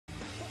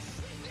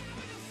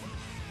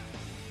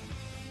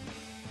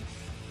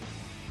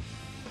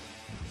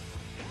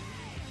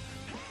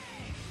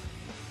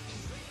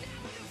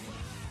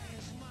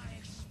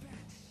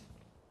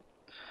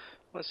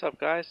What's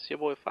up, guys? It's your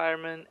boy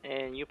Fireman,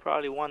 and you're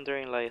probably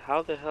wondering, like,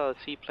 how the hell is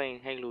he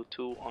playing Halo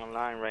 2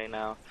 online right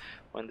now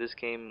when this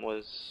game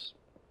was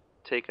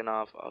taken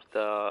off of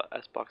the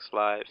Xbox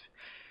Live?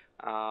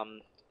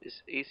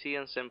 It's easy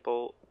and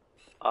simple.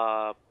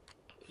 Uh,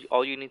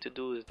 all you need to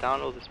do is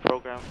download this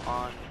program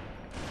online,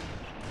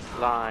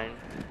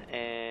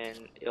 and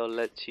it'll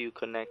let you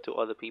connect to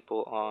other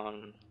people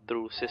on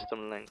through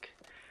System Link.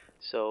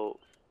 So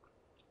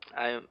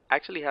I'm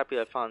actually happy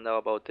I found out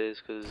about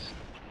this because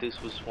this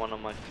was one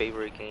of my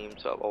favorite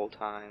games of all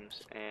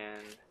times,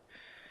 and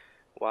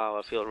wow,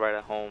 I feel right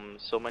at home.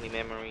 So many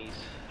memories.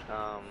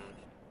 Um,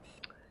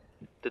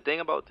 the thing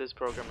about this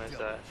program is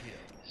that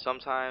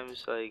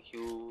sometimes, like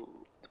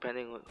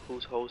depending on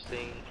who's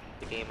hosting,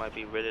 the game might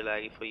be really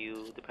laggy for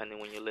you, depending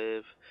when you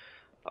live.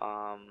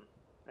 Um,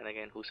 and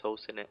again, who's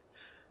hosting it.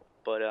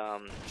 But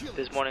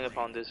this morning I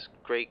found this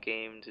great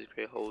game, this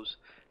great host,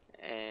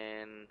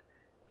 and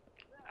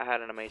I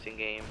had an amazing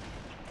game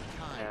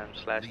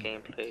slash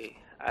gameplay.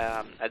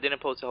 I didn't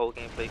post the whole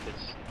gameplay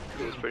because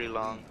it was pretty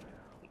long,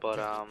 but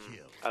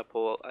I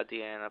pull at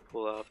the end. I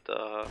pull up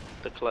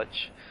the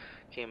clutch,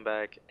 came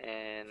back,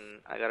 and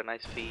I got a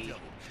nice feed.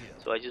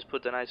 So I just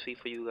put the nice feed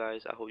for you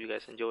guys. I hope you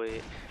guys enjoy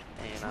it,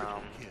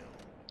 and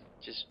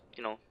just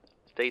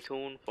stay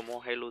tuned for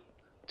more Halo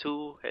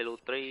 2, Halo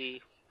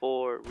 3,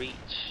 4, Reach,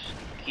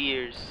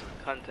 Gears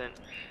content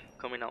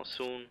coming out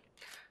soon,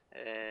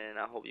 and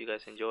I hope you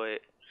guys enjoy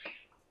it.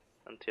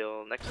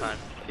 Until next time,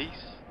 peace.